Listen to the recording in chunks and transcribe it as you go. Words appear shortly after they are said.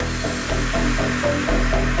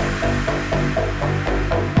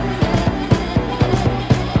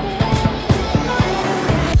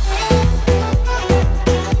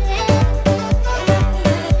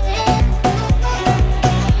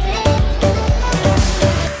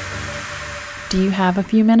Do you have a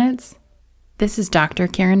few minutes? This is Dr.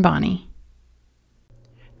 Karen Bonney.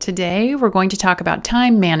 Today, we're going to talk about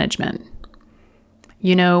time management.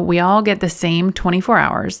 You know, we all get the same 24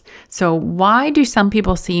 hours, so why do some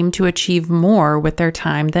people seem to achieve more with their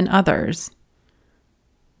time than others?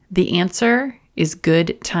 The answer is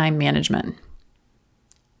good time management.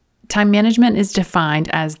 Time management is defined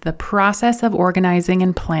as the process of organizing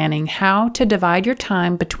and planning how to divide your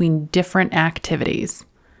time between different activities.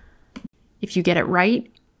 If you get it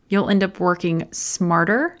right, you'll end up working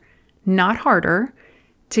smarter, not harder,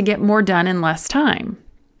 to get more done in less time.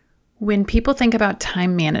 When people think about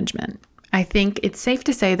time management, I think it's safe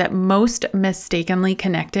to say that most mistakenly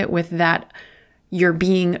connect it with that you're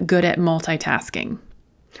being good at multitasking,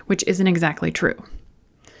 which isn't exactly true.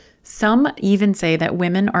 Some even say that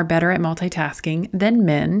women are better at multitasking than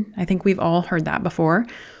men. I think we've all heard that before,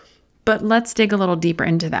 but let's dig a little deeper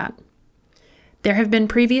into that. There have been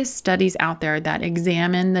previous studies out there that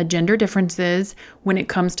examine the gender differences when it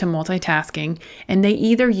comes to multitasking, and they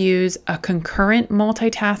either use a concurrent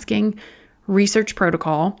multitasking research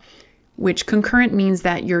protocol, which concurrent means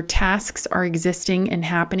that your tasks are existing and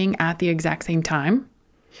happening at the exact same time,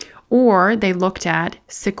 or they looked at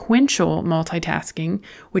sequential multitasking,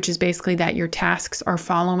 which is basically that your tasks are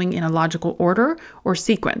following in a logical order or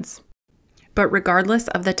sequence. But regardless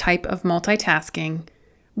of the type of multitasking,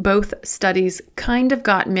 both studies kind of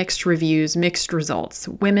got mixed reviews, mixed results.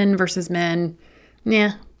 Women versus men,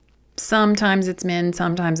 sometimes it's men,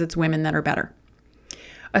 sometimes it's women that are better.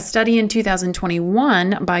 A study in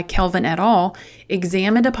 2021 by Kelvin et al.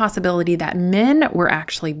 Examined a possibility that men were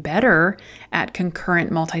actually better at concurrent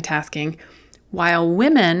multitasking, while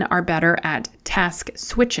women are better at task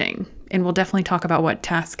switching. And we'll definitely talk about what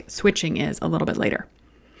task switching is a little bit later.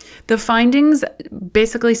 The findings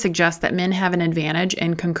basically suggest that men have an advantage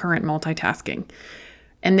in concurrent multitasking.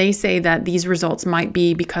 And they say that these results might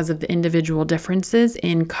be because of the individual differences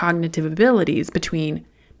in cognitive abilities between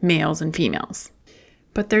males and females.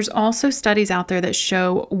 But there's also studies out there that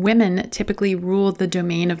show women typically rule the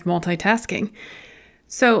domain of multitasking.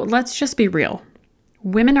 So let's just be real.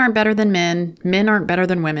 Women aren't better than men. Men aren't better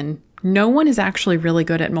than women. No one is actually really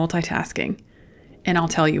good at multitasking. And I'll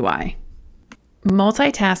tell you why.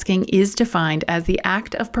 Multitasking is defined as the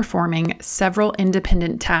act of performing several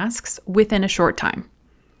independent tasks within a short time.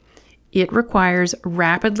 It requires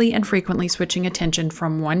rapidly and frequently switching attention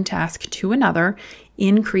from one task to another,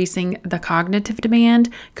 increasing the cognitive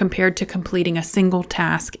demand compared to completing a single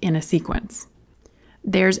task in a sequence.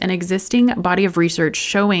 There's an existing body of research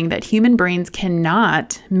showing that human brains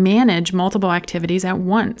cannot manage multiple activities at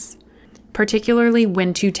once, particularly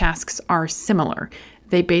when two tasks are similar.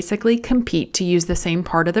 They basically compete to use the same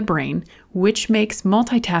part of the brain, which makes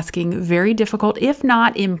multitasking very difficult, if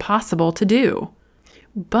not impossible, to do.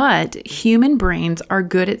 But human brains are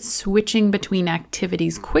good at switching between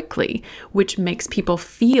activities quickly, which makes people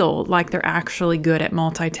feel like they're actually good at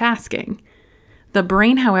multitasking. The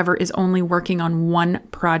brain, however, is only working on one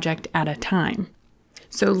project at a time.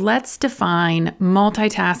 So let's define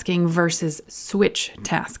multitasking versus switch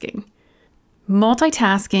tasking.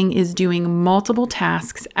 Multitasking is doing multiple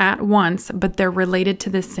tasks at once, but they're related to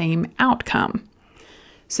the same outcome.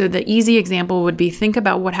 So the easy example would be, think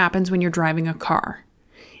about what happens when you're driving a car.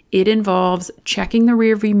 It involves checking the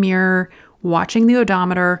rearview mirror, watching the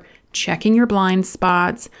odometer, checking your blind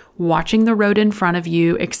spots, watching the road in front of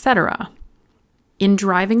you, etc. In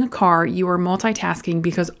driving a car, you are multitasking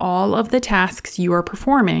because all of the tasks you are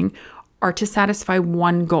performing are to satisfy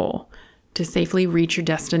one goal, to safely reach your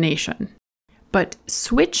destination. But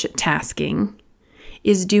switch tasking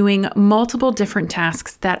is doing multiple different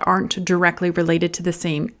tasks that aren't directly related to the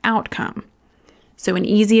same outcome. So an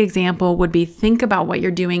easy example would be, think about what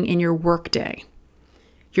you're doing in your workday.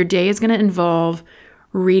 Your day is going to involve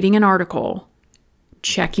reading an article,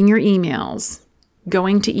 checking your emails,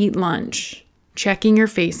 going to eat lunch, checking your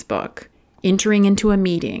Facebook, entering into a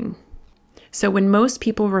meeting. So when most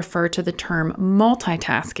people refer to the term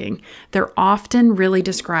multitasking, they're often really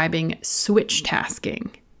describing switch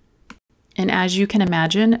tasking. And as you can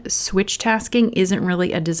imagine, switch tasking isn't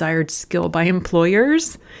really a desired skill by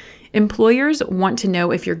employers. Employers want to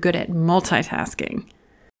know if you're good at multitasking.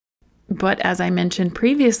 But as I mentioned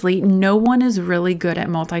previously, no one is really good at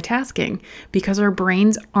multitasking because our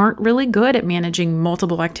brains aren't really good at managing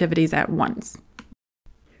multiple activities at once.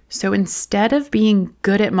 So instead of being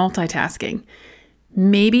good at multitasking,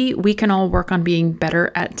 maybe we can all work on being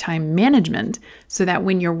better at time management so that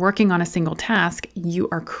when you're working on a single task, you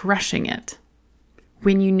are crushing it.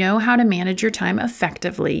 When you know how to manage your time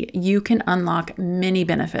effectively, you can unlock many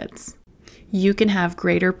benefits. You can have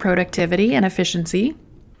greater productivity and efficiency.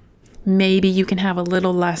 Maybe you can have a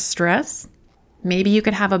little less stress. Maybe you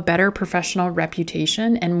can have a better professional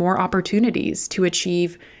reputation and more opportunities to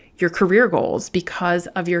achieve your career goals because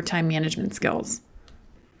of your time management skills.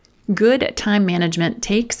 Good time management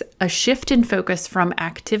takes a shift in focus from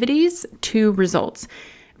activities to results.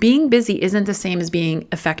 Being busy isn't the same as being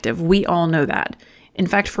effective. We all know that. In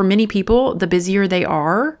fact, for many people, the busier they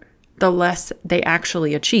are, the less they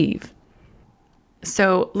actually achieve.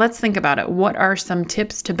 So let's think about it. What are some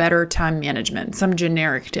tips to better time management? Some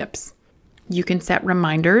generic tips. You can set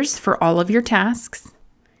reminders for all of your tasks.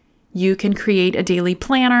 You can create a daily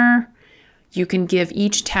planner. You can give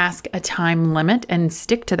each task a time limit and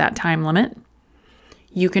stick to that time limit.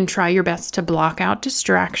 You can try your best to block out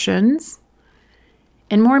distractions.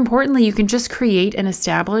 And more importantly, you can just create and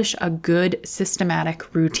establish a good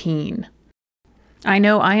systematic routine. I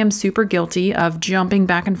know I am super guilty of jumping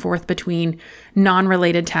back and forth between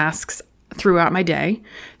non-related tasks throughout my day.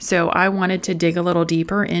 So I wanted to dig a little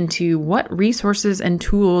deeper into what resources and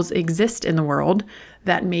tools exist in the world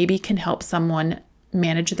that maybe can help someone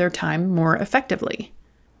manage their time more effectively.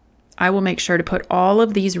 I will make sure to put all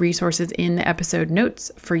of these resources in the episode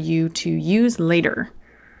notes for you to use later.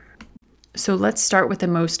 So let's start with the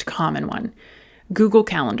most common one, Google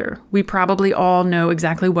Calendar. We probably all know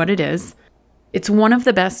exactly what it is. It's one of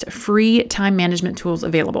the best free time management tools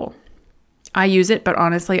available. I use it, but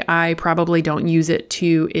honestly, I probably don't use it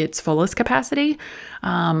to its fullest capacity.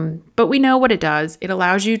 But we know what it does. It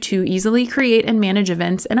allows you to easily create and manage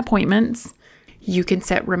events and appointments. You can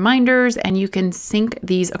set reminders and you can sync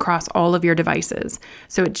these across all of your devices.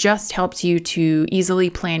 So it just helps you to easily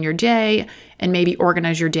plan your day and maybe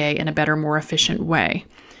organize your day in a better, more efficient way.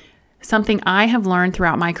 Something I have learned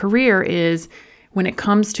throughout my career is when it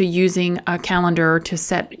comes to using a calendar to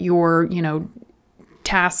set your,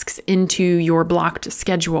 tasks into your blocked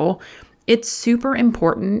schedule, it's super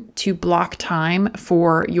important to block time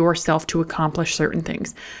for yourself to accomplish certain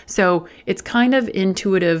things. So it's kind of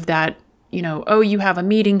intuitive that, you have a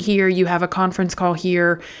meeting here, you have a conference call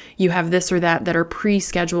here, you have this or that are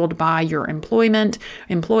pre-scheduled by your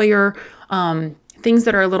employer, things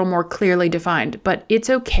that are a little more clearly defined. But it's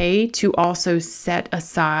okay to also set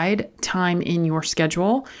aside time in your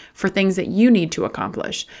schedule for things that you need to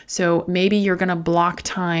accomplish. So maybe you're going to block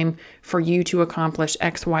time for you to accomplish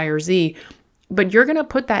X, Y, or Z, but you're going to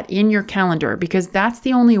put that in your calendar because that's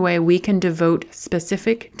the only way we can devote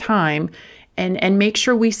specific time and make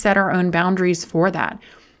sure we set our own boundaries for that.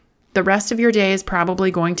 The rest of your day is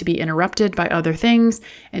probably going to be interrupted by other things,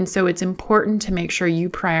 and so it's important to make sure you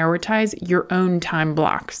prioritize your own time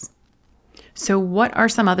blocks. So what are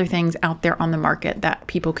some other things out there on the market that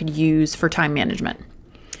people could use for time management?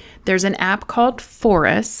 There's an app called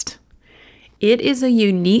Forest. It is a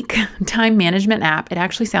unique time management app. It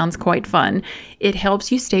actually sounds quite fun. It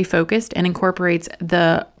helps you stay focused and incorporates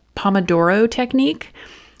the Pomodoro technique,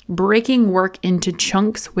 breaking work into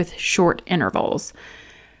chunks with short intervals.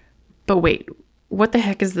 But wait, what the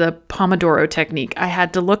heck is the Pomodoro technique? I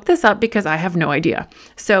had to look this up because I have no idea.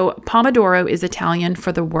 So Pomodoro is Italian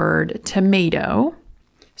for the word tomato.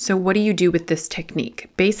 So what do you do with this technique?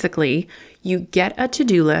 Basically, you get a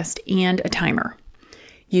to-do list and a timer.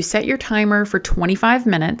 You set your timer for 25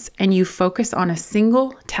 minutes and you focus on a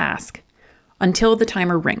single task until the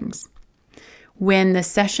timer rings. When the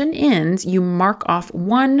session ends, you mark off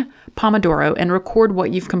one Pomodoro and record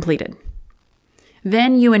what you've completed.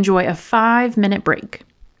 Then you enjoy a 5-minute break.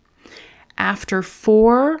 After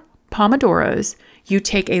 4 Pomodoros, you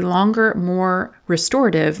take a longer, more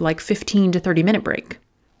restorative, like 15 to 30-minute break.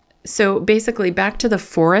 So basically, back to the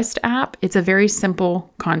Forest app, it's a very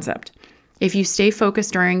simple concept. If you stay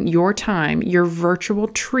focused during your time, your virtual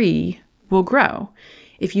tree will grow.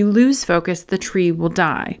 If you lose focus, the tree will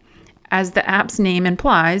die. As the app's name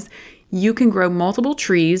implies, you can grow multiple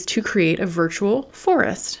trees to create a virtual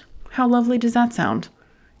forest. How lovely does that sound?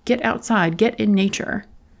 Get outside, get in nature.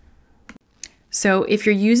 So if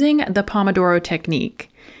you're using the Pomodoro technique,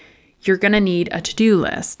 you're going to need a to-do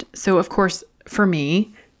list. So of course, for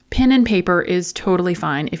me, pen and paper is totally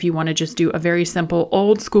fine if you want to just do a very simple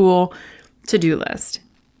old school to-do list.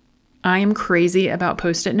 I am crazy about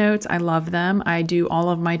Post-it notes. I love them. I do all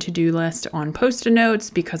of my to-do list on Post-it notes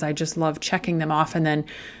because I just love checking them off and then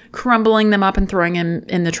crumbling them up and throwing them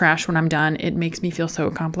in the trash when I'm done. It makes me feel so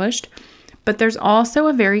accomplished. But there's also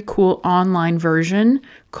a very cool online version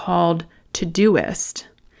called Todoist.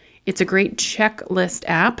 It's a great checklist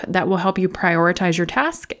app that will help you prioritize your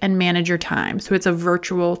task and manage your time. So it's a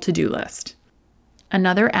virtual to-do list.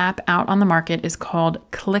 Another app out on the market is called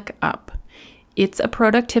ClickUp. It's a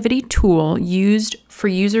productivity tool used for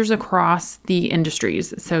users across the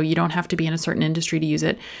industries. So you don't have to be in a certain industry to use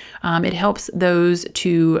it. It helps those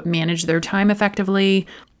to manage their time effectively,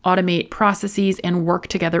 automate processes, and work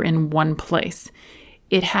together in one place.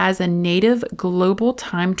 It has a native global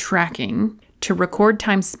time tracking to record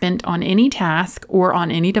time spent on any task or on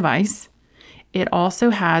any device. It also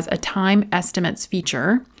has a time estimates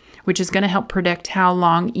feature, which is going to help predict how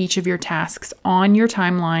long each of your tasks on your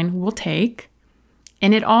timeline will take.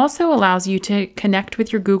 And it also allows you to connect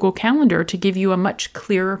with your Google Calendar to give you a much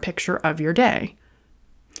clearer picture of your day.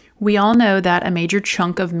 We all know that a major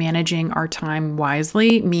chunk of managing our time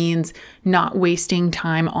wisely means not wasting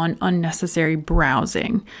time on unnecessary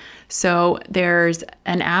browsing. So there's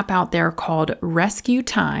an app out there called Rescue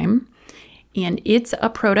Time, and it's a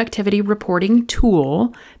productivity reporting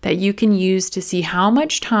tool that you can use to see how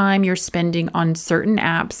much time you're spending on certain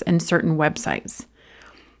apps and certain websites.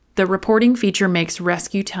 The reporting feature makes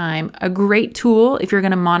Rescue Time a great tool if you're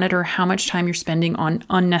going to monitor how much time you're spending on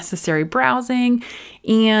unnecessary browsing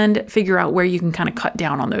and figure out where you can kind of cut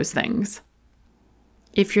down on those things.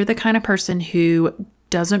 If you're the kind of person who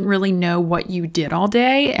doesn't really know what you did all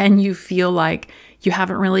day and you feel like you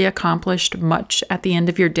haven't really accomplished much at the end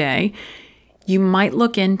of your day, you might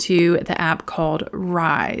look into the app called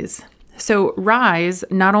Rise. So Rise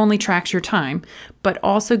not only tracks your time, but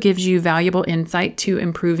also gives you valuable insight to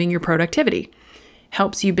improving your productivity,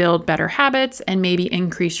 helps you build better habits, and maybe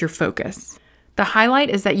increase your focus. The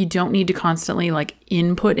highlight is that you don't need to constantly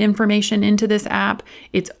input information into this app.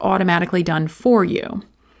 It's automatically done for you.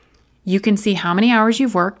 You can see how many hours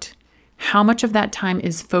you've worked, how much of that time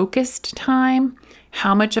is focused time,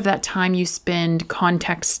 how much of that time you spend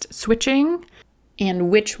context switching,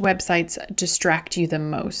 and which websites distract you the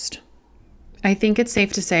most. I think it's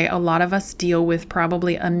safe to say a lot of us deal with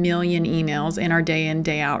probably a million emails in our day in,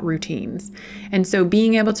 day out routines. And so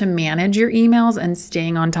being able to manage your emails and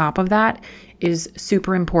staying on top of that is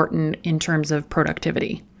super important in terms of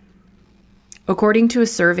productivity. According to a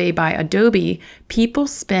survey by Adobe, people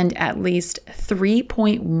spend at least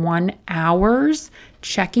 3.1 hours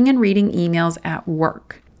checking and reading emails at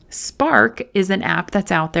work. Spark is an app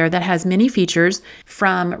that's out there that has many features,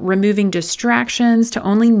 from removing distractions to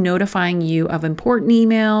only notifying you of important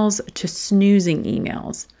emails to snoozing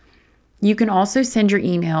emails. You can also send your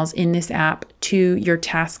emails in this app to your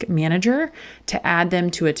task manager to add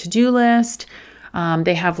them to a to-do list.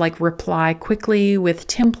 They have reply quickly with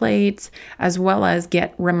templates, as well as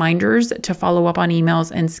get reminders to follow up on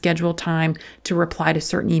emails and schedule time to reply to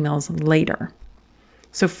certain emails later.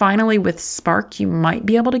 So finally, with Spark, you might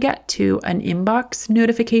be able to get to an inbox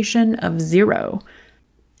notification of 0.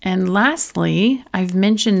 And lastly, I've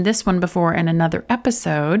mentioned this one before in another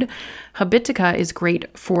episode. Habitica is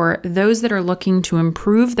great for those that are looking to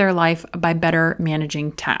improve their life by better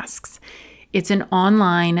managing tasks. It's an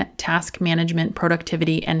online task management,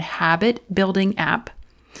 productivity, and habit building app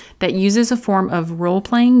that uses a form of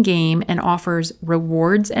role-playing game and offers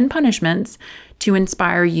rewards and punishments to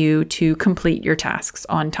inspire you to complete your tasks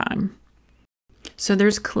on time. So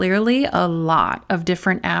there's clearly a lot of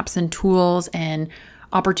different apps and tools and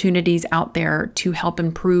opportunities out there to help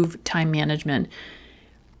improve time management.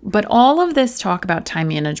 But all of this talk about time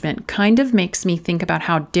management kind of makes me think about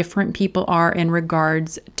how different people are in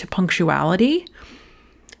regards to punctuality.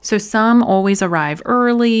 So some always arrive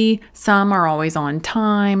early, some are always on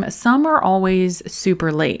time, some are always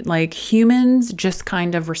super late. Humans just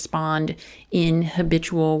kind of respond in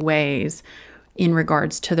habitual ways in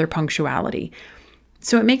regards to their punctuality.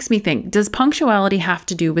 So it makes me think, does punctuality have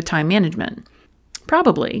to do with time management?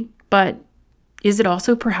 Probably, but is it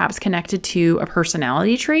also perhaps connected to a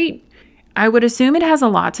personality trait? I would assume it has a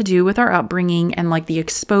lot to do with our upbringing and the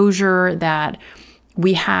exposure that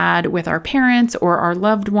we had with our parents or our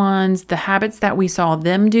loved ones, the habits that we saw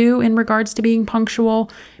them do in regards to being punctual.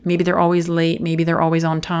 Maybe they're always late, maybe they're always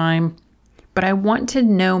on time. But I want to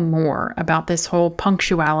know more about this whole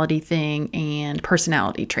punctuality thing and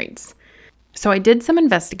personality traits. So I did some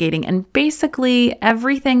investigating, and basically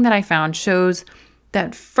everything that I found shows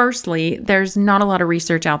that firstly, there's not a lot of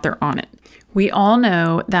research out there on it. We all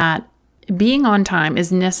know that being on time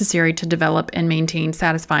is necessary to develop and maintain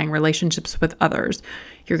satisfying relationships with others.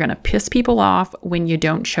 You're going to piss people off when you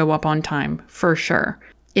don't show up on time, for sure.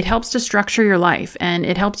 It helps to structure your life, and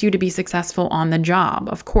it helps you to be successful on the job,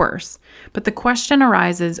 of course. But the question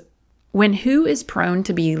arises, when who is prone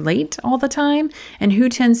to be late all the time, and who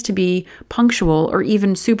tends to be punctual or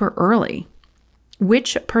even super early?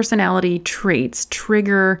 Which personality traits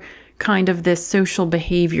trigger kind of this social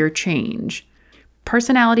behavior change?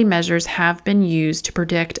 Personality measures have been used to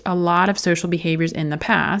predict a lot of social behaviors in the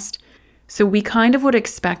past. So we kind of would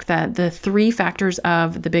expect that the 3 factors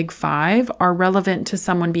of the big 5 are relevant to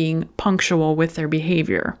someone being punctual with their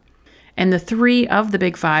behavior. And the 3 of the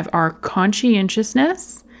big 5 are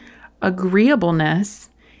conscientiousness, agreeableness,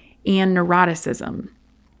 and neuroticism.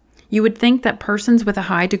 You would think that persons with a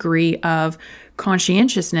high degree of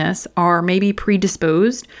conscientiousness are maybe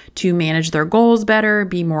predisposed to manage their goals better,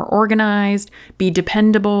 be more organized, be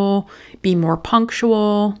dependable, be more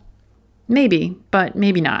punctual. Maybe, but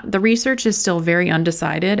maybe not. The research is still very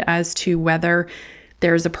undecided as to whether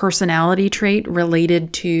there's a personality trait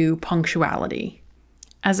related to punctuality.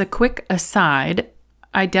 As a quick aside,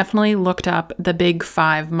 I definitely looked up the Big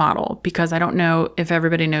 5 model because I don't know if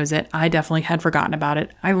everybody knows it. I definitely had forgotten about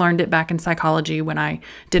it. I learned it back in psychology when I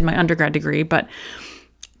did my undergrad degree, but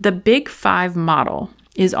the Big 5 model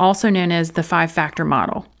is also known as the 5-factor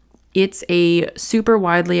model. It's a super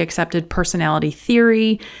widely accepted personality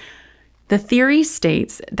theory. The theory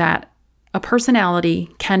states that a personality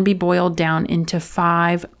can be boiled down into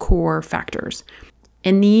 5 core factors.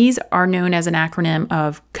 And these are known as an acronym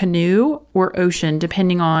of CANOE or OCEAN,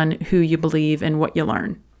 depending on who you believe and what you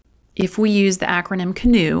learn. If we use the acronym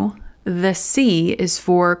CANOE, the C is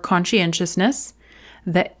for conscientiousness,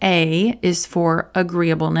 the A is for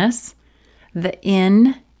agreeableness, the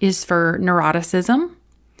N is for neuroticism,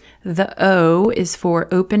 the O is for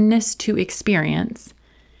openness to experience,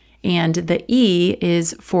 and the E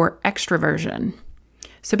is for extroversion.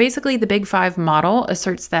 So basically, the Big 5 model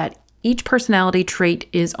asserts that each personality trait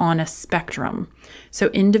is on a spectrum. So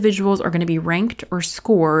individuals are going to be ranked or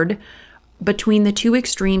scored between the 2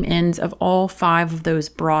 extreme ends of all 5 of those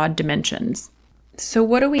broad dimensions. So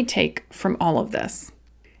what do we take from all of this?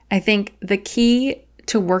 I think the key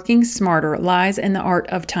to working smarter lies in the art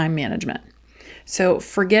of time management. So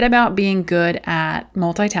forget about being good at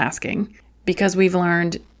multitasking because we've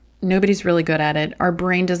learned nobody's really good at it. Our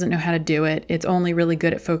brain doesn't know how to do it. It's only really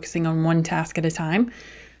good at focusing on one task at a time.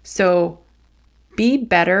 So be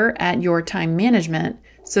better at your time management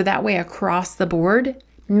so that way across the board,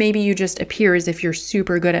 maybe you just appear as if you're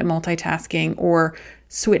super good at multitasking or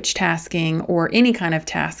switch tasking or any kind of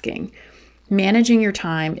tasking. Managing your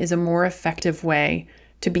time is a more effective way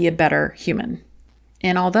to be a better human.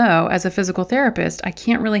 And although as a physical therapist, I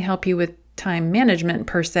can't really help you with time management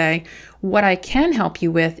per se, what I can help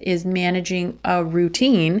you with is managing a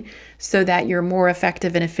routine so that you're more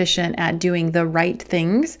effective and efficient at doing the right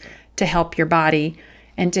things to help your body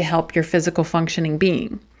and to help your physical functioning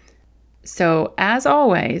being. So as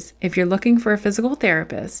always, if you're looking for a physical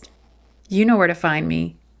therapist, you know where to find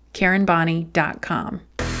me, KarenBonney.com.